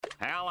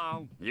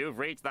Hello, you've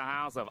reached the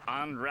house of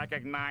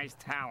unrecognized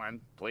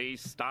talent.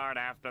 Please start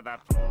after the...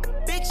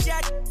 Big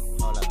shot.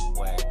 Hold up,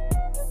 wait.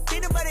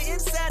 Peanut butter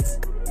insides.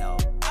 No.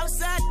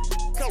 Outside.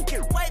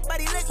 White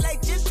body look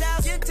like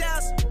Gentiles.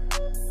 Gentiles.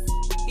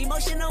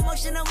 Emotional. Why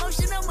you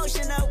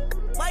emotional?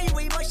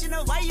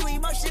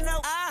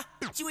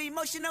 You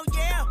emotional,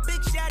 yeah.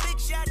 Big shot.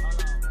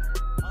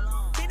 Hold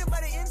on. Peanut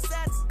butter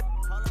insides.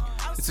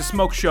 It's a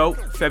smoke show,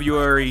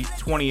 February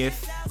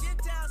 20th,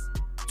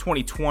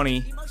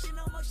 2020.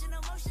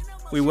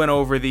 We went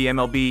over the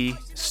MLB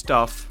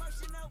stuff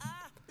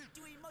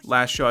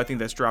last show. I think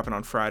that's dropping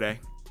on Friday.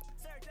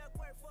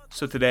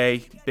 So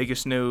today,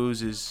 biggest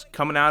news is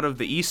coming out of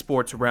the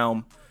esports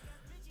realm.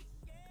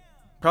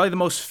 Probably the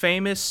most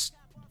famous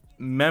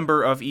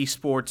member of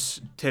esports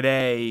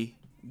today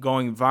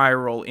going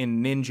viral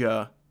in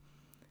Ninja,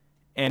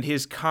 and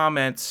his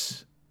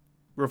comments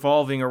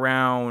revolving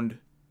around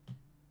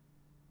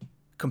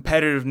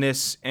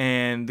competitiveness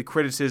and the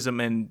criticism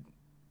and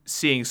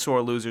seeing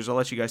sore losers. I'll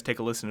let you guys take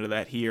a listen to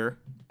that here.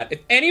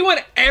 If anyone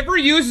ever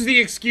uses the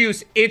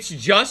excuse, it's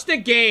just a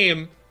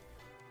game,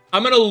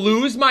 I'm going to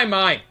lose my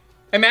mind.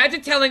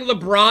 Imagine telling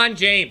LeBron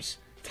James,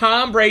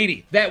 Tom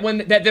Brady, that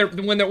when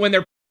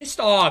they're pissed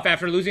off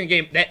after losing a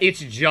game, that it's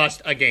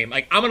just a game.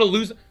 Like, I'm going to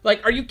lose.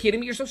 Like, are you kidding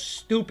me? You're so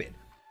stupid.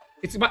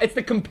 It's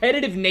the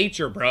competitive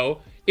nature,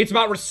 bro. It's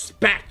about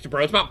respect,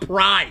 bro. It's about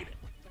pride.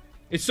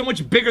 It's so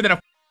much bigger than a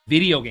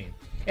video game.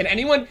 And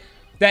anyone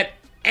that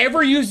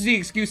ever uses the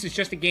excuse it's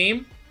just a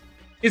game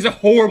is a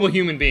horrible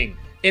human being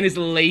and is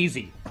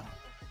lazy.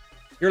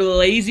 You're a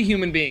lazy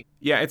human being.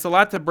 Yeah, it's a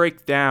lot to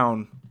break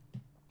down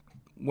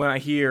when I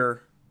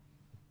hear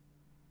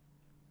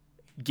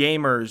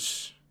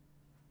gamers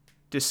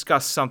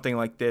discuss something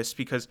like this,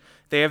 because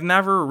they have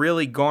never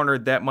really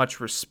garnered that much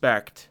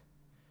respect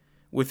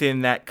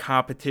within that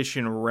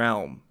competition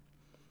realm.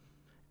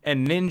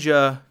 And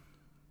Ninja,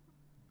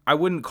 I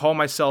wouldn't call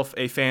myself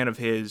a fan of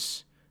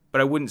his, but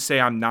I wouldn't say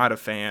I'm not a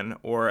fan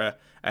or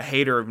a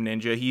hater of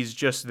Ninja. He's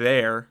just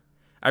there.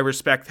 I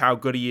respect how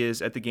good he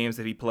is at the games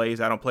that he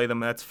plays. I don't play them,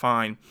 that's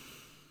fine.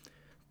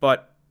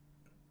 But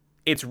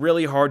it's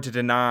really hard to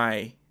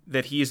deny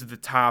that he's at the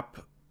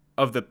top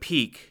of the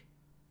peak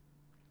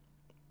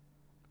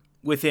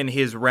within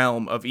his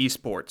realm of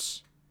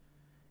esports.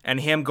 And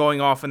him going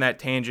off on that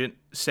tangent,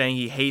 saying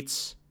he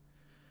hates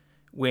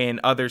when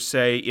others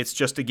say it's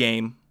just a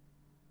game,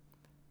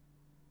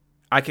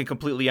 I can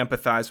completely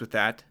empathize with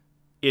that.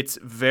 It's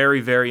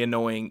very, very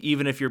annoying,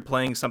 even if you're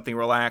playing something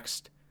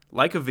relaxed,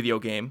 like a video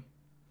game.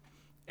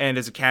 And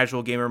as a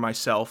casual gamer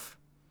myself,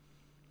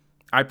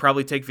 I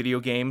probably take video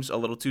games a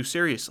little too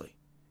seriously.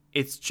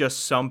 It's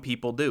just some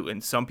people do,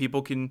 and some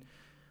people can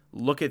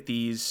look at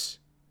these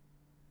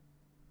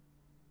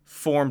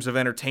forms of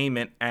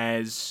entertainment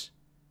as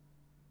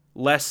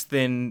less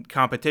than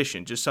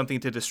competition, just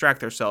something to distract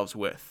themselves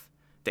with.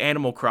 The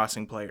Animal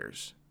Crossing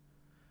players,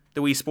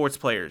 the Wii Sports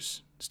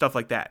players, stuff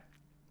like that.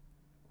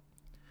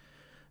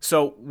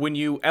 So when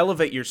you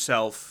elevate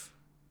yourself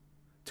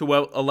to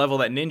a level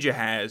that Ninja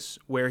has,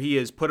 where he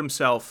has put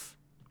himself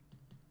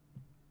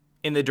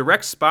in the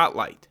direct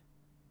spotlight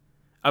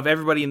of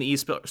everybody in the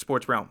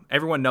esports realm,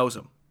 everyone knows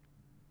him.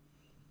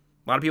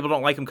 A lot of people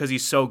don't like him because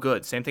he's so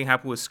good. Same thing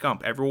happened with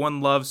Scump.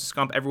 Everyone loves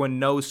Scump. Everyone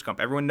knows Scump.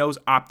 Everyone knows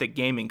Optic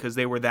Gaming because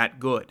they were that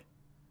good.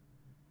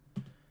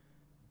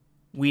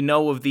 We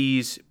know of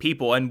these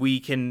people and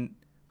we can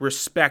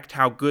respect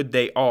how good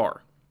they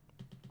are.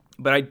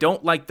 But I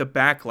don't like the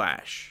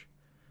backlash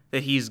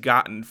that he's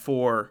gotten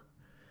for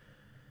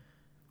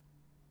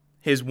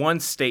his one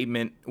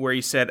statement where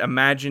he said,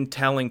 imagine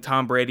telling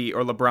Tom Brady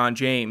or LeBron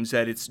James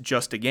that it's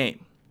just a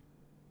game.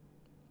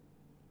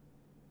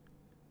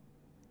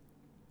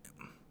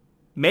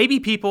 Maybe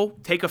people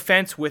take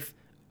offense with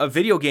a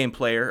video game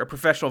player, a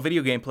professional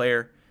video game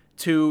player,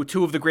 to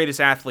two of the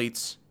greatest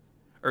athletes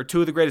or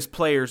two of the greatest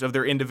players of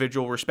their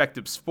individual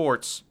respective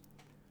sports.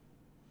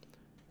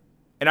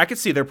 And I could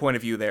see their point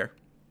of view there.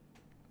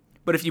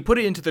 But if you put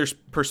it into their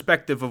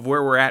perspective of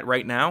where we're at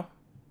right now,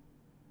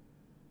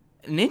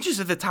 Ninja's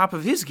at the top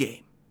of his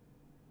game.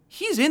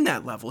 He's in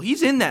that level.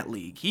 He's in that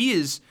league. He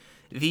is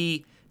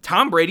the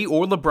Tom Brady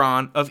or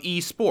LeBron of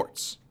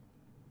esports.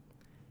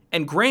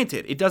 And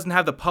granted, it doesn't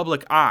have the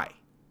public eye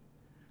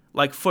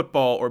like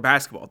football or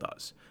basketball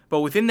does.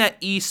 But within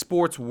that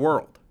esports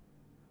world,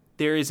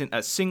 there isn't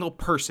a single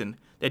person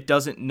that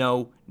doesn't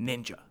know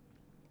Ninja.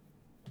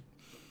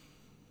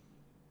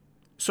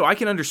 So I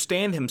can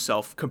understand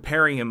himself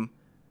comparing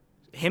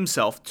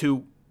himself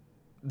to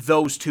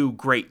those two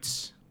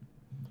greats.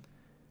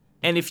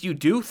 And if you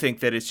do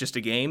think that it's just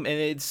a game,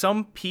 and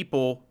some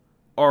people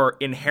are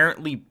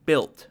inherently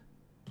built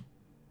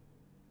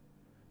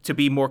to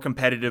be more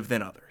competitive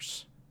than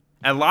others.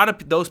 And a lot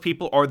of those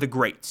people are the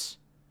greats.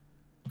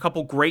 A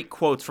couple great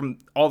quotes from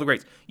all the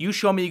greats. You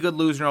show me a good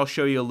loser and I'll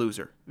show you a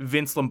loser.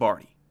 Vince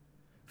Lombardi.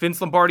 Vince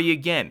Lombardi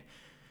again.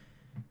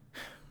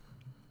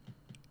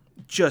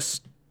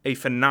 Just a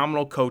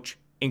phenomenal coach,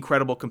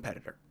 incredible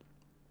competitor.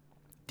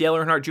 Dale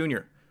Earnhardt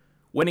Jr.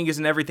 Winning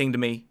isn't everything to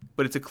me,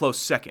 but it's a close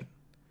second.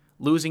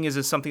 Losing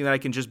isn't something that I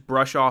can just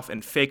brush off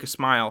and fake a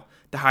smile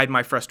to hide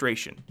my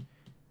frustration.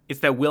 It's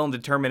that will and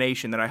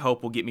determination that I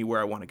hope will get me where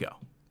I want to go.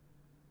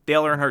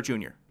 Dale Earnhardt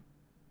Jr.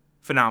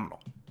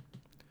 Phenomenal.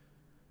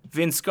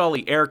 Vin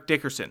Scully, Eric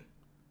Dickerson.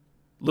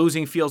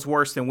 Losing feels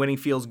worse than winning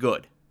feels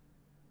good.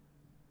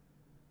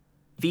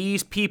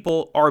 These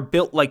people are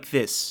built like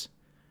this.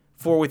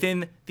 For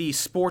within the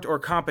sport or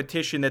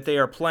competition that they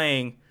are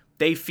playing,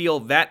 they feel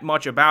that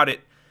much about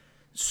it,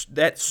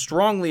 that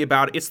strongly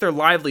about it. It's their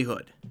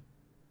livelihood.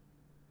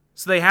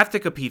 So they have to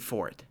compete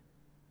for it.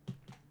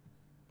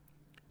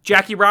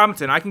 Jackie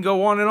Robinson, I can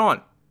go on and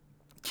on.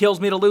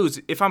 Kills me to lose.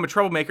 If I'm a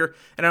troublemaker,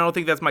 and I don't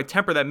think that's my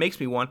temper that makes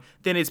me one,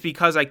 then it's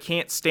because I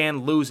can't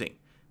stand losing.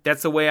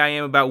 That's the way I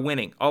am about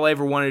winning. All I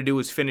ever wanted to do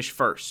was finish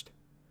first.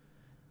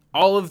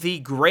 All of the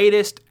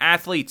greatest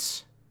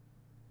athletes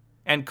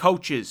and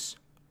coaches,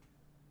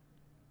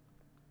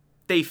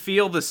 they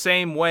feel the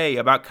same way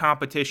about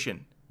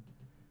competition.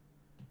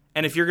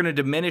 And if you're going to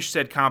diminish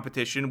said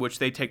competition, which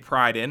they take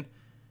pride in,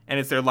 and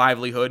it's their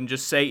livelihood, and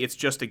just say it's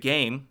just a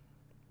game,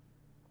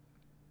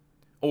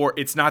 or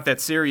it's not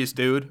that serious,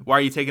 dude, why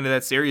are you taking it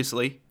that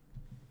seriously?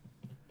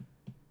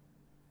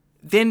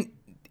 Then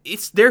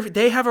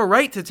they have a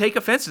right to take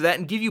offense to that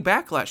and give you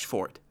backlash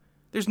for it.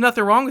 There's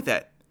nothing wrong with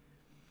that.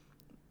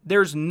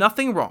 There's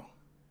nothing wrong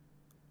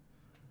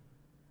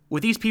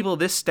with these people of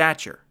this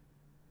stature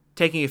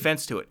taking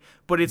offense to it.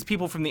 But it's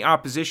people from the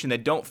opposition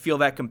that don't feel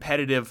that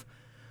competitive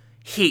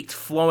heat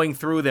flowing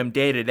through them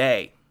day to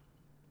day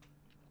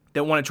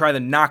that want to try to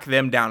knock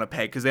them down a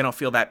peg because they don't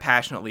feel that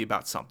passionately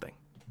about something.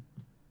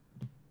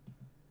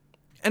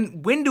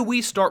 And when do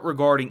we start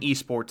regarding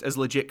esports as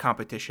legit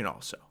competition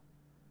also?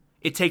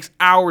 It takes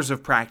hours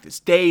of practice,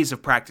 days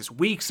of practice,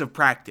 weeks of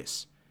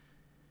practice.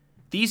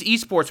 These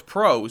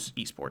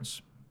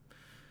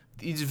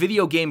these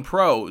video game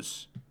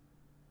pros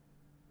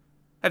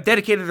have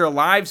dedicated their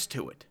lives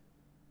to it.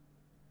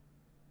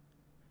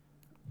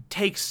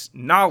 Takes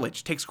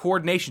knowledge, takes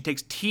coordination,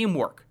 takes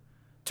teamwork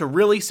to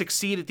really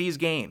succeed at these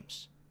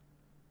games.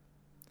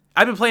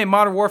 I've been playing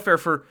Modern Warfare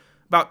for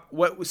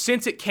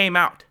since it came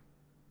out.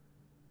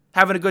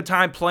 Having a good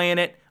time playing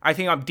it. I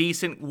think I'm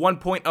decent.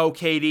 1.0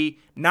 KD.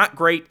 Not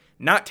great.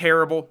 Not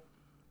terrible.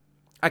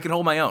 I can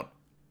hold my own.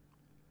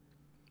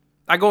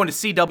 I go into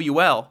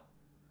CWL,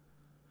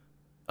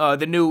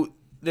 the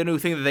new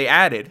thing that they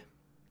added,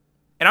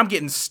 and I'm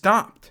getting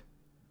stomped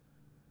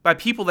by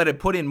people that have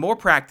put in more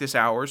practice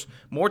hours,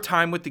 more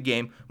time with the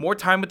game, more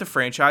time with the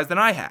franchise than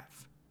I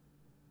have.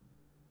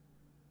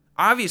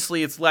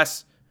 Obviously, it's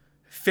less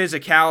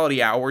physicality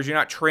hours. You're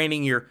not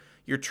training your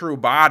true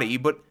body,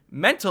 but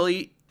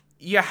mentally,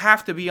 you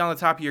have to be on the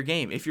top of your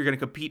game if you're going to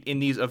compete in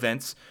these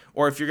events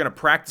or if you're going to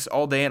practice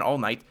all day and all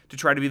night to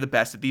try to be the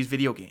best at these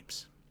video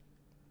games.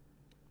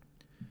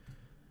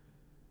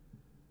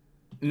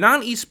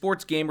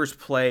 Non-esports gamers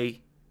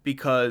play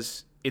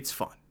because it's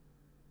fun.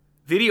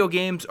 Video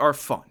games are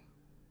fun.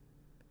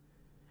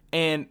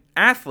 And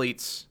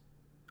athletes,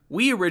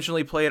 we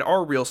originally played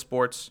our real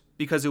sports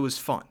because it was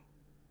fun.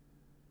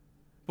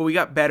 But we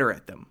got better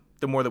at them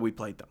the more that we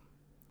played them.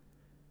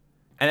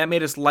 And that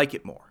made us like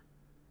it more,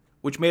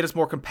 which made us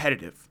more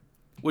competitive,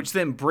 which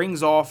then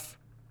brings off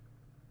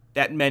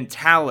that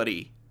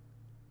mentality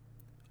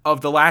of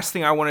the last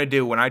thing I want to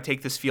do when I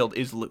take this field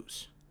is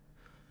lose.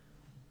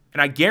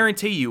 And I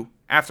guarantee you,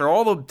 after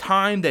all the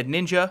time that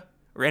Ninja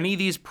or any of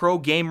these pro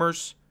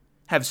gamers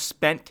have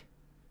spent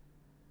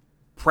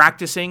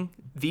practicing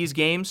these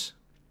games,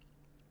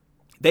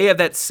 they have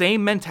that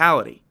same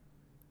mentality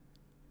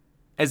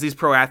as these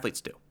pro athletes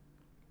do.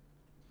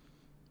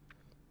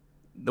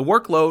 The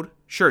workload,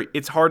 sure,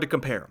 it's hard to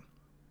compare them.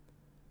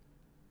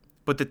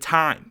 But the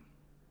time,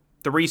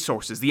 the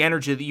resources, the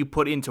energy that you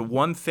put into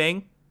one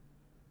thing,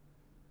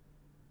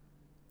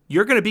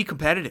 you're going to be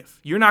competitive.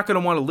 You're not going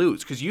to want to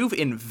lose because you've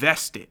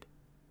invested.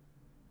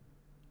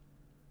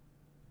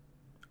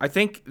 I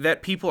think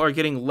that people are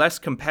getting less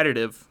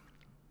competitive,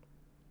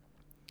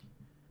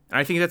 and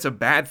I think that's a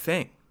bad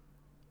thing.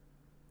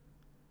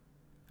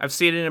 I've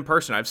seen it in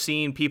person. I've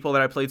seen people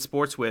that I played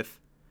sports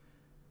with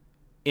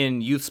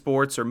in youth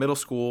sports or middle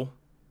school,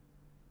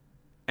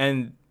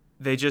 and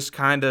they just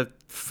kind of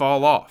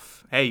fall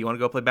off. Hey, you want to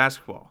go play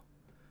basketball?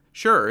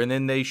 Sure. And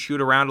then they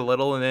shoot around a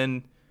little, and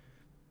then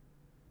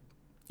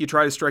you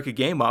try to strike a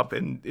game up,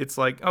 and it's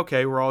like,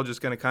 okay, we're all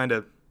just going to kind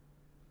of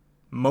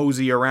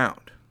mosey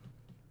around.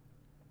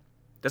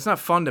 That's not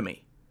fun to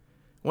me.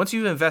 Once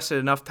you've invested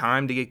enough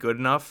time to get good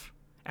enough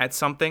at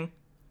something,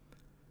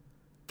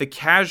 the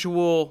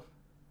casual,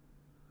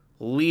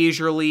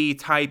 leisurely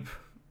type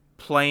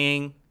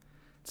playing,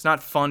 it's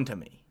not fun to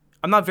me.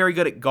 I'm not very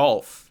good at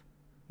golf.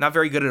 Not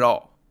very good at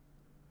all.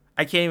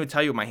 I can't even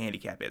tell you what my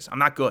handicap is. I'm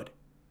not good.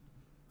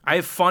 I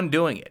have fun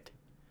doing it.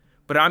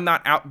 But I'm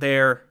not out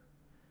there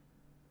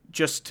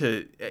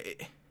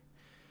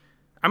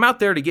I'm out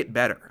there to get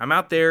better. I'm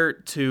out there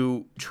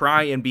to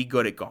try and be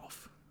good at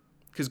golf.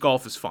 Because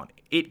golf is fun.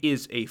 It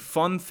is a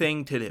fun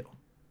thing to do.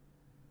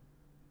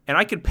 And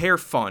I can pair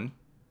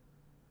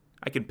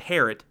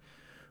it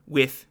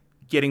with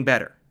getting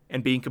better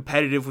and being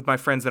competitive with my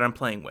friends that I'm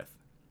playing with.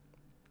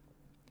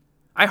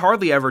 I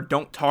hardly ever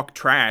don't talk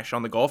trash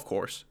on the golf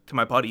course to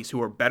my buddies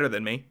who are better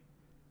than me.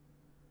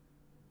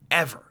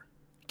 Ever.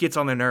 Gets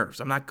on their nerves.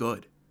 I'm not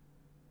good.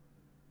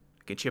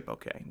 I can chip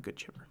okay. I'm a good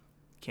chipper.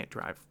 Can't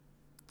drive.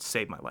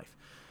 Saved my life.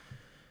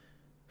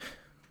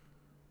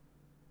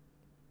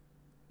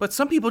 But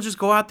some people just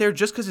go out there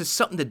just because it's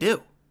something to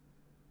do.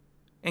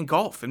 And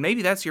golf. And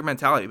maybe that's your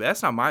mentality, but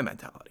that's not my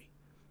mentality.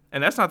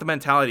 And that's not the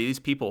mentality of these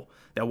people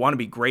that want to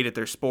be great at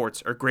their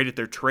sports or great at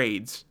their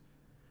trades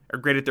or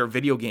great at their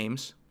video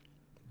games.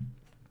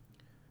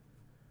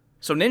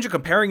 So Ninja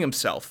comparing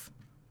himself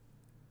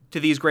to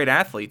these great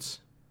athletes,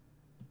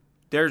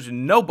 there's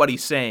nobody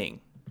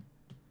saying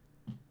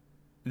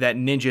that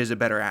Ninja is a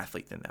better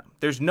athlete than them.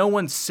 There's no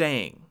one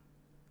saying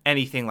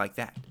anything like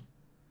that.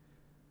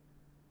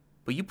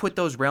 But you put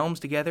those realms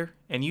together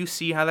and you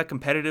see how that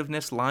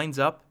competitiveness lines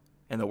up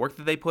and the work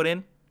that they put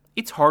in,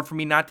 it's hard for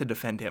me not to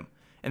defend him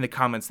and the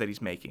comments that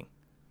he's making.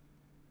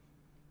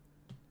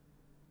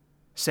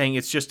 Saying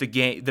it's just a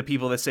game, the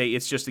people that say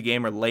it's just a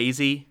game are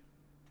lazy.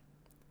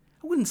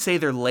 I wouldn't say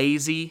they're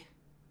lazy,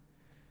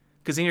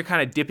 because then you're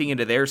kind of dipping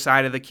into their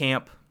side of the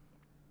camp.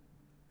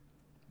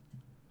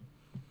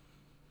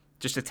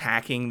 Just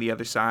attacking the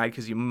other side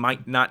because you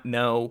might not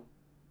know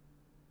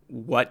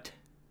what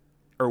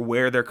or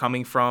where they're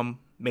coming from.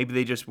 Maybe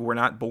they just were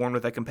not born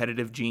with a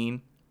competitive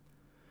gene.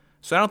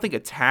 So I don't think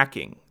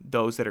attacking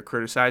those that are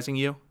criticizing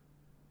you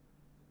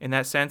in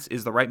that sense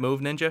is the right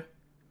move, Ninja.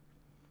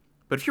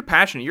 But if you're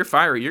passionate, you're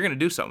fiery, you're going to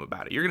do something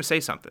about it. You're going to say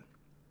something.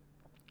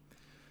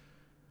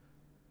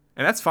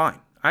 And that's fine.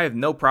 I have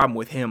no problem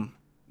with him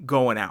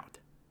going out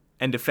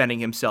and defending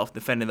himself,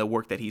 defending the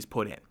work that he's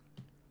put in.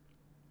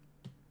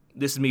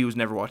 This is me who's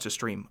never watched a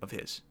stream of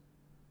his.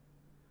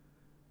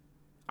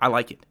 I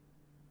like it.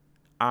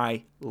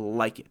 I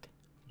like it.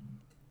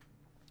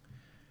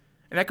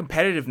 And that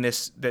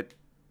competitiveness that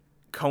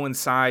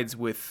coincides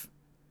with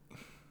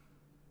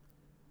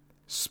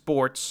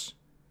sports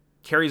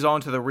carries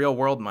on to the real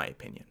world, in my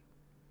opinion.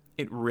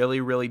 It really,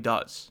 really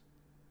does.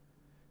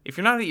 If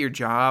you're not at your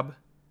job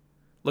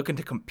looking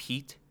to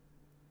compete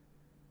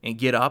and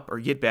get up or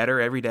get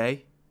better every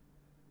day,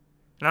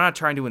 and I'm not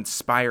trying to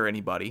inspire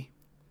anybody.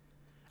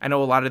 I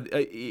know a lot of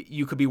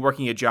you could be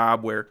working a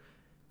job where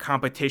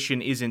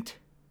competition isn't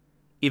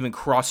even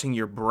crossing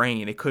your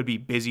brain. It could be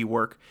busy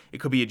work. It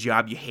could be a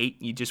job you hate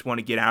and you just want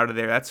to get out of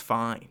there. That's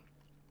fine.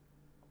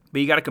 But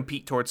you got to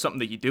compete towards something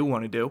that you do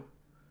want to do.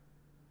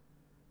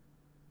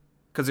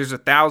 Because there's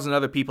 1,000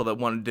 other people that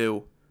want to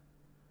do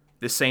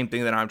the same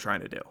thing that I'm trying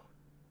to do.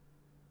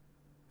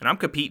 And I'm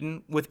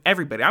competing with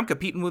everybody. I'm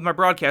competing with my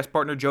broadcast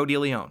partner, Joe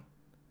DeLeon,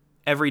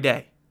 every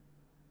day.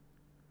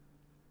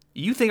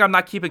 You think I'm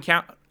not keeping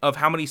count of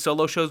how many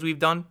solo shows we've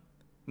done,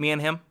 me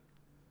and him?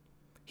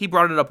 He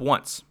brought it up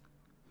once.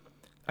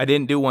 I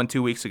didn't do one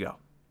 2 weeks ago.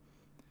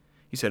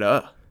 He said,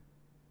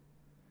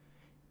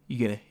 you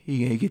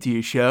gonna get to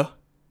your show?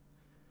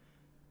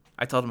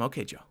 I told him,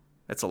 okay, Joe,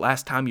 that's the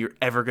last time you're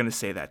ever gonna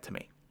say that to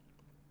me.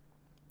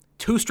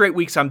 2 straight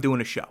weeks I'm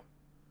doing a show.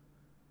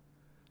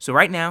 So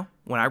right now,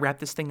 when I wrap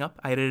this thing up,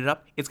 I edit it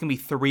up, it's gonna be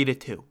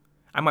 3-2.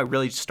 I might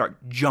really just start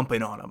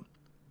jumping on him.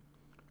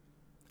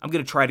 I'm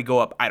gonna try to go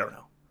up, I don't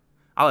know.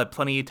 I'll have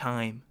plenty of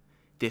time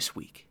this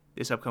week,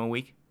 this upcoming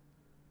week.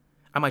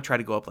 I might try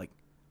to go up like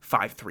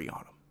 5-3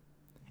 on him.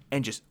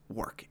 And just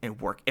work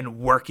and work and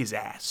work his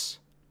ass.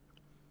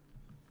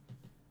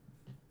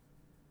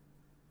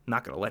 I'm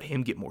not going to let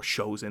him get more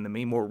shows in than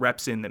me, more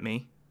reps in than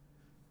me.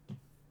 You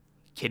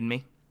kidding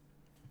me?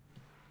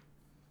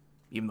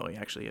 Even though he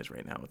actually is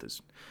right now with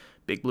his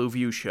Big Blue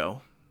View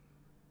show.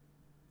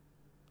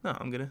 No,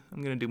 I'm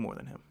gonna do more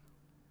than him.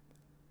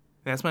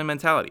 And that's my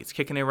mentality. It's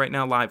kicking in right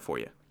now live for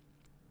you.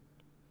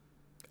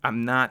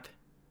 I'm not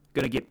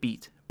going to get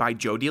beat by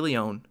Joe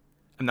DeLeon.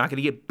 I'm not going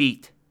to get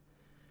beat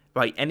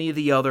by any of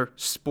the other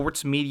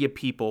sports media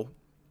people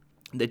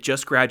that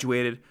just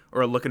graduated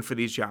or are looking for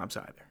these jobs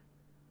either.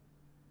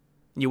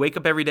 You wake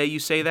up every day, you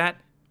say that,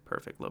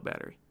 perfect, low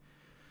battery.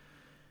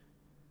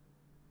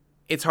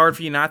 It's hard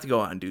for you not to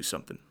go out and do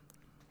something.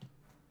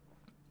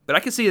 But I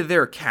can see that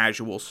there are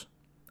casuals.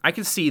 I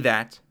can see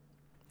that.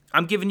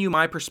 I'm giving you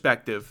my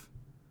perspective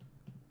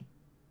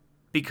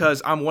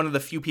because I'm one of the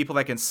few people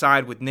that can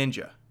side with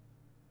Ninja.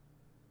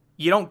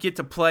 You don't get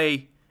to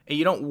play and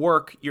you don't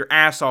work your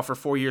ass off for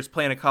 4 years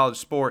playing a college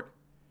sport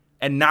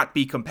and not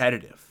be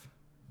competitive.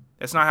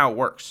 That's not how it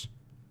works.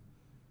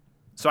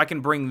 So I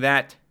can bring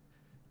that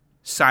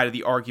side of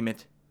the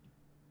argument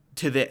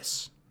to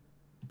this.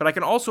 But I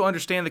can also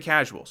understand the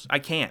casuals. I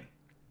can.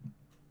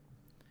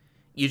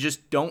 You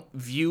just don't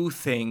view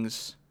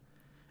things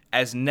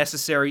as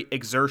necessary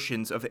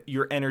exertions of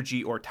your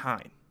energy or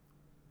time.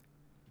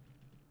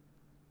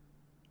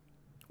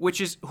 Which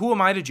is, who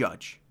am I to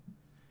judge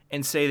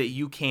and say that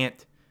you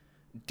can't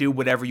do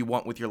whatever you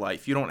want with your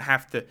life? You don't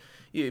have to.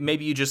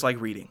 Maybe you just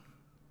like reading.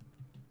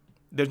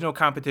 There's no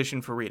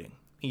competition for reading.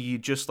 You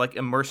just like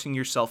immersing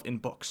yourself in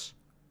books.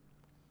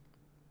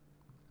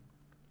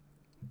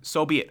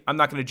 So be it. I'm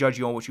not going to judge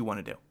you on what you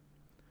want to do.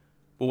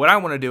 But what I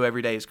want to do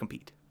every day is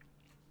compete.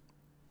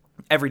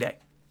 Every day.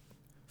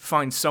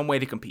 Find some way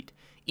to compete.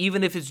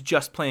 Even if it's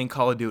just playing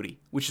Call of Duty,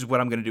 which is what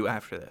I'm going to do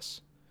after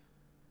this.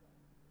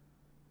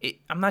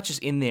 I'm not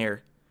just in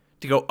there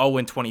to go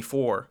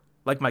 0-24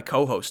 like my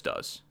co-host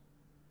does.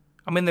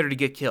 I'm in there to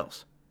get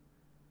kills.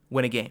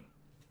 Win a game.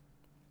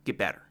 Get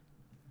better.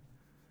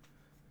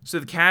 So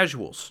the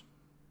casuals.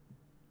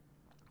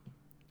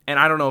 And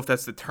I don't know if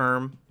that's the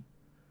term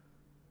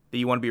that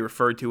you want to be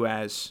referred to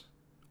as,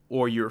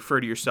 or you refer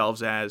to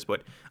yourselves as,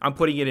 but I'm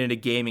putting it in a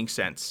gaming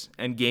sense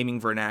and gaming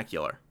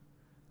vernacular.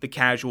 The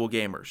casual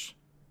gamers.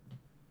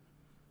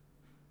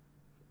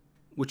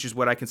 Which is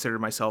what I consider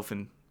myself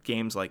in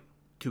games like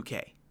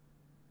 2K.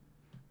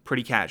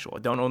 Pretty casual. I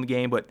don't own the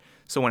game, but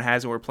someone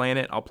has it, we're playing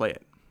it, I'll play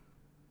it.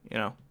 You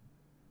know?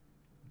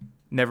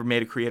 Never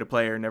made a creative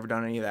player, never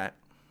done any of that.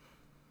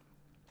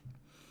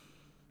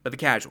 But the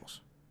casuals.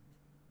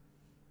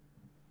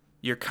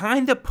 You're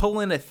kind of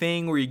pulling a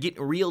thing where you're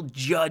getting real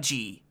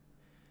judgy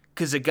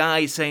because a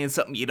guy's saying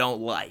something you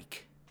don't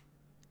like.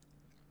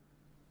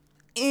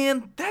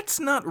 And that's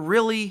not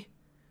really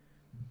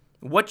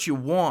what you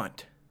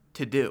want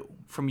to do.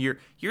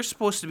 You're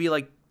supposed to be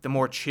like the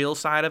more chill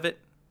side of it.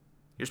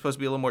 You're supposed to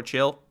be a little more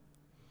chill.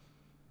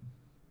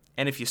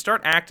 And if you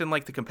start acting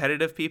like the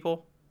competitive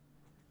people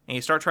and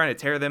you start trying to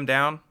tear them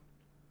down,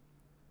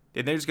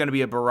 then there's going to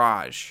be a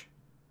barrage.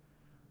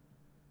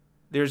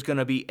 There's going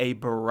to be a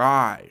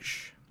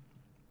barrage.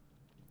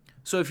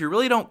 So if you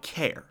really don't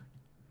care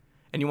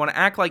and you want to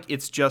act like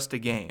it's just a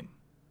game,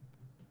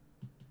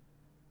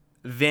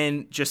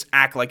 then just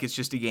act like it's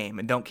just a game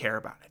and don't care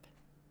about it.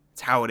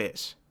 It's how it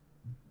is.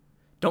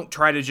 Don't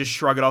try to just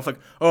shrug it off like,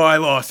 oh, I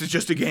lost. It's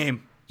just a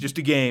game. Just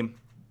a game.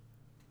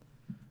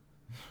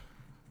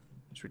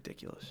 It's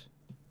ridiculous.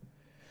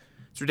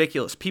 It's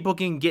ridiculous. People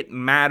can get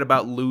mad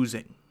about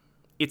losing.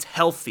 It's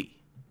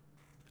healthy.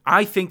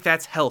 I think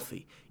that's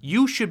healthy.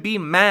 You should be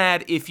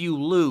mad if you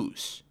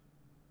lose.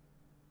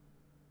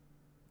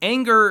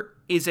 Anger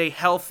is a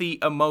healthy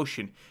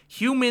emotion.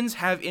 Humans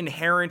have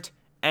inherent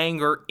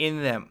anger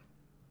in them.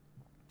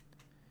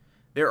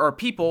 There are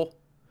people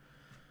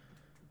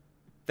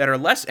that are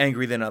less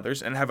angry than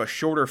others and have a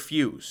shorter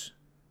fuse.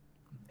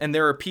 And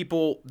there are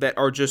people that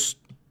are just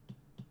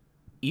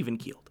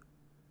even-keeled.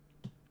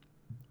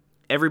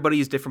 Everybody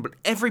is different, but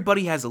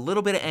everybody has a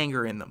little bit of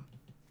anger in them.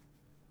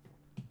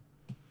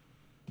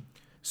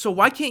 So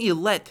why can't you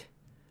let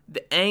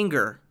the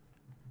anger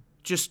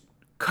just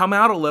come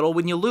out a little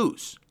when you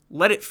lose?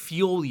 Let it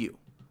fuel you.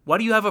 Why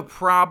do you have a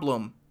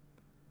problem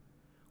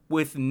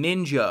with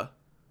Ninja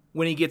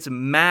when he gets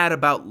mad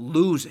about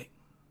losing?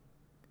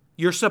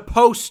 You're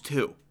supposed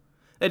to.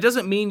 That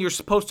doesn't mean you're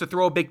supposed to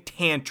throw a big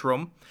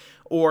tantrum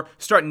or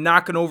start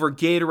knocking over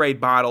Gatorade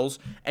bottles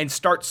and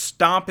start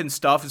stomping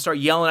stuff and start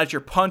yelling at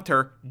your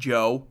punter,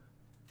 Joe.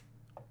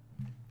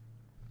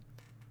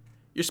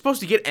 You're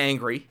supposed to get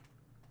angry,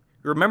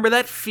 remember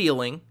that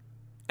feeling,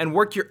 and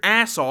work your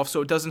ass off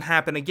so it doesn't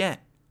happen again.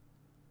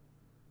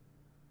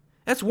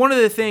 That's one of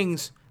the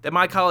things that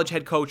my college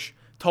head coach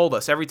told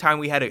us every time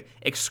we had an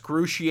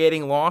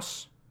excruciating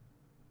loss.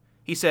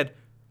 He said,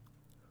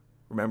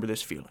 remember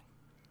this feeling.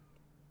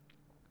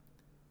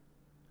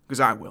 Because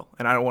I will,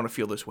 and I don't want to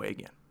feel this way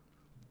again.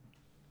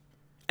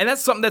 And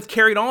that's something that's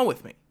carried on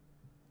with me.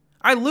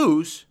 I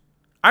lose.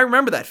 I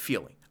remember that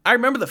feeling. I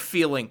remember the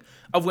feeling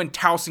of when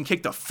Towson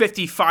kicked a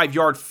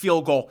 55-yard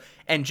field goal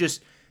and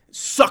just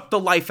sucked the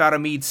life out of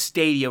Meade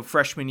Stadium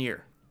freshman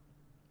year.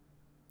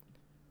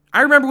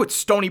 I remember what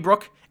Stony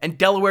Brook and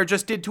Delaware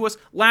just did to us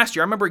last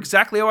year. I remember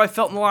exactly how I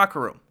felt in the locker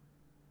room.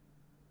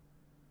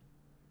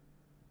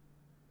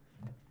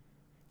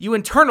 You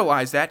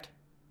internalize that,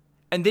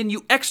 and then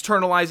you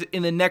externalize it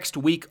in the next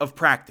week of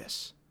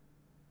practice.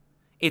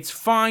 It's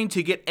fine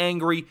to get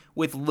angry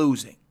with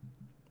losing.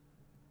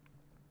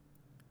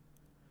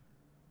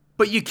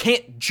 But you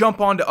can't jump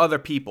onto other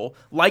people,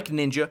 like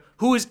Ninja,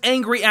 who is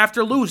angry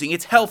after losing.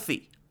 It's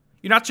healthy.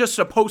 You're not just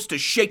supposed to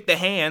shake the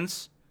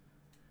hands.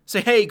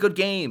 Say, hey, good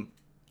game.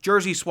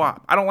 Jersey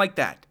swap. I don't like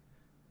that.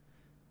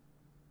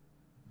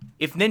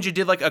 If Ninja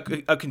did like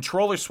a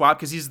controller swap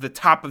because he's the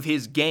top of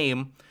his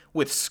game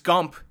with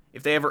Scump,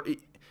 if they ever...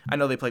 I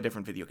know they play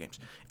different video games.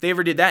 If they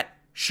ever did that,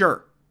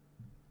 sure.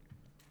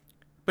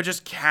 But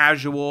just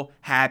casual,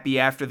 happy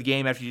after the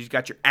game, after you just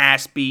got your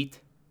ass beat.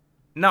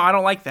 No, I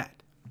don't like that.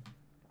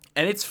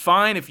 And it's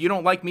fine if you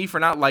don't like me for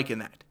not liking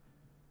that.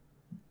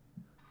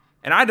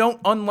 And I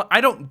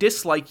don't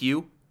dislike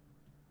you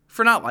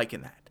for not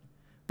liking that.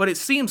 But it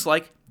seems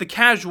like the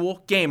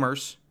casual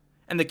gamers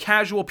and the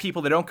casual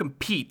people that don't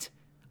compete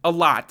a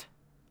lot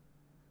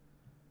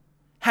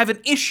have an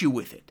issue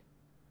with it.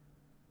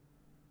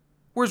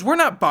 Whereas we're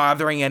not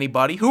bothering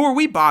anybody. Who are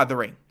we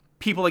bothering?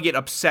 People that get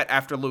upset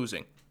after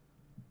losing.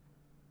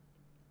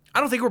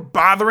 I don't think we're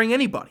bothering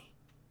anybody.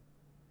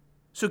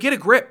 So get a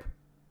grip.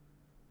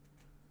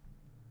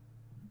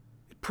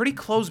 Pretty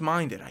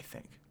close-minded, I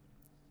think.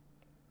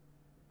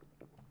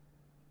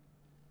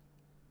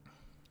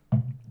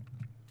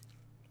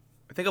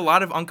 I think a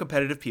lot of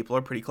uncompetitive people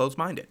are pretty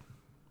close-minded.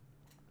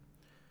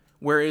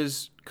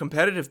 Whereas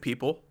competitive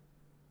people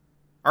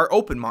are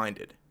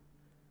open-minded.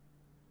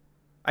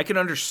 I can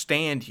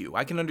understand you.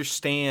 I can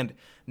understand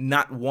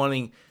not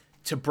wanting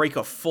to break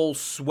a full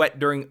sweat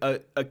during a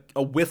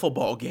wiffle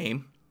ball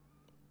game.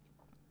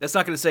 That's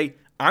not going to say,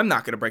 I'm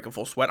not going to break a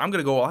full sweat. I'm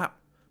going to go all out.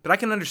 But I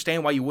can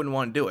understand why you wouldn't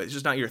want to do it. It's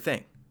just not your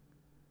thing.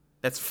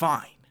 That's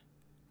fine.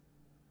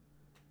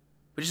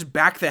 But just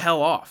back the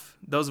hell off,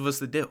 those of us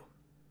that do.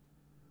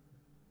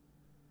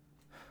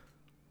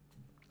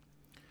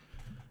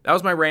 That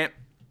was my rant.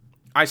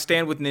 I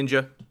stand with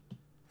Ninja.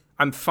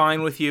 I'm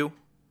fine with you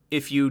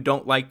if you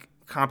don't like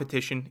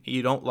competition,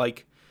 you don't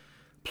like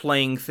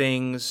playing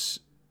things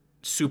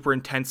super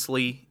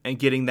intensely and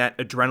getting that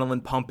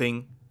adrenaline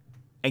pumping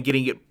and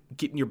getting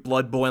your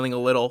blood boiling a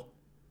little.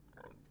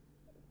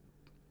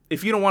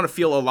 If you don't want to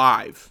feel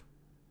alive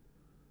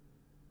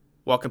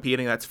while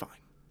competing, that's fine.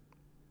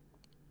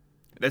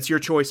 That's your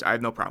choice. I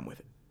have no problem with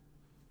it.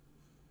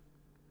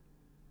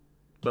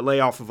 But lay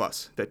off of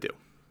us that do.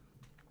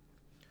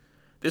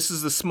 This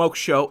is The Smoke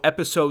Show,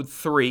 episode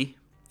 3.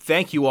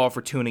 Thank you all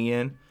for tuning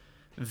in.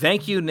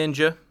 Thank you,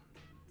 Ninja.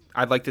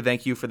 I'd like to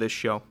thank you for this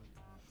show.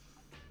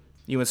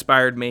 You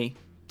inspired me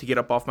to get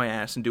up off my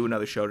ass and do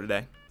another show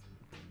today.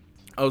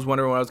 I was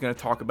wondering what I was going to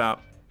talk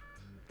about.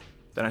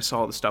 Then I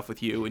saw the stuff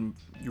with you, and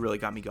you really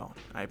got me going.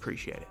 I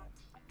appreciate it.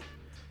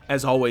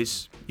 As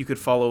always, you could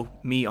follow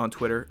me on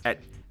Twitter at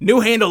new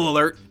handle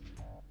alert,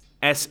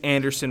 S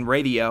Anderson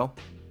Radio,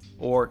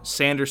 or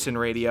Sanderson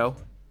Radio.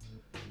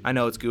 I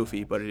know it's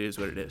goofy, but it is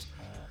what it is.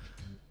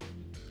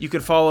 You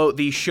can follow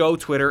the show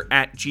Twitter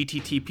at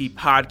GTTP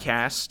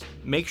Podcast.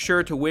 Make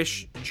sure to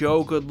wish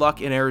Joe good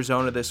luck in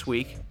Arizona this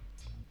week.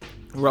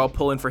 We're all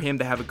pulling for him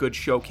to have a good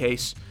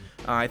showcase.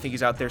 I think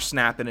he's out there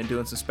snapping and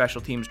doing some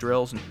special teams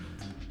drills and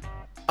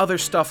other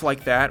stuff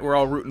like that. We're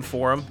all rooting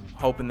for him,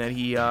 hoping that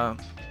he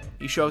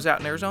shows out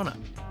in Arizona.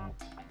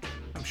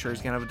 I'm sure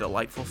he's going to have a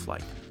delightful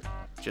flight,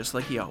 just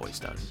like he always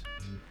does.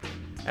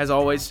 As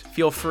always,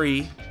 feel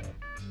free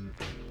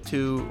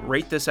to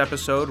rate this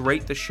episode,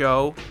 rate the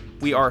show.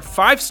 We are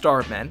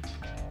 5-star men.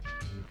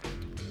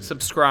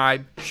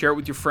 Subscribe, share it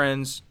with your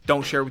friends,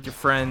 don't share it with your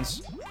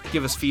friends.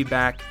 Give us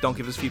feedback, don't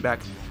give us feedback.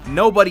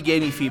 Nobody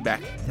gave me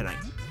feedback tonight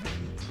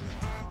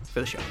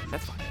for the show.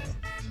 That's fine.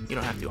 You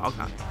don't have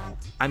to.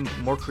 I'm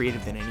more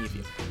creative than any of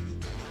you.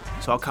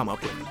 So I'll come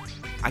up with it.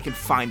 I can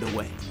find a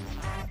way.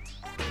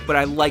 But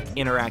I like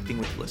interacting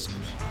with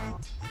listeners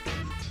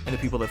and the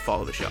people that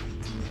follow the show.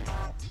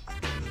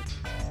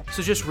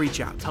 So just reach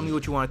out. Tell me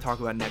what you want to talk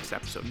about next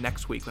episode,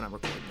 next week when I'm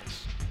recording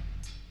this.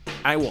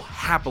 I will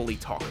happily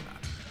talk about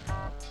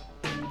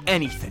it.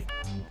 Anything.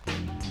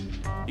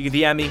 You can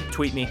DM me,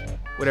 tweet me,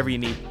 whatever you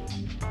need.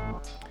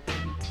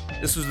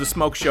 This was The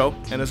Smoke Show,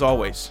 and as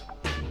always,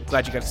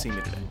 glad you got to see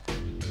me today.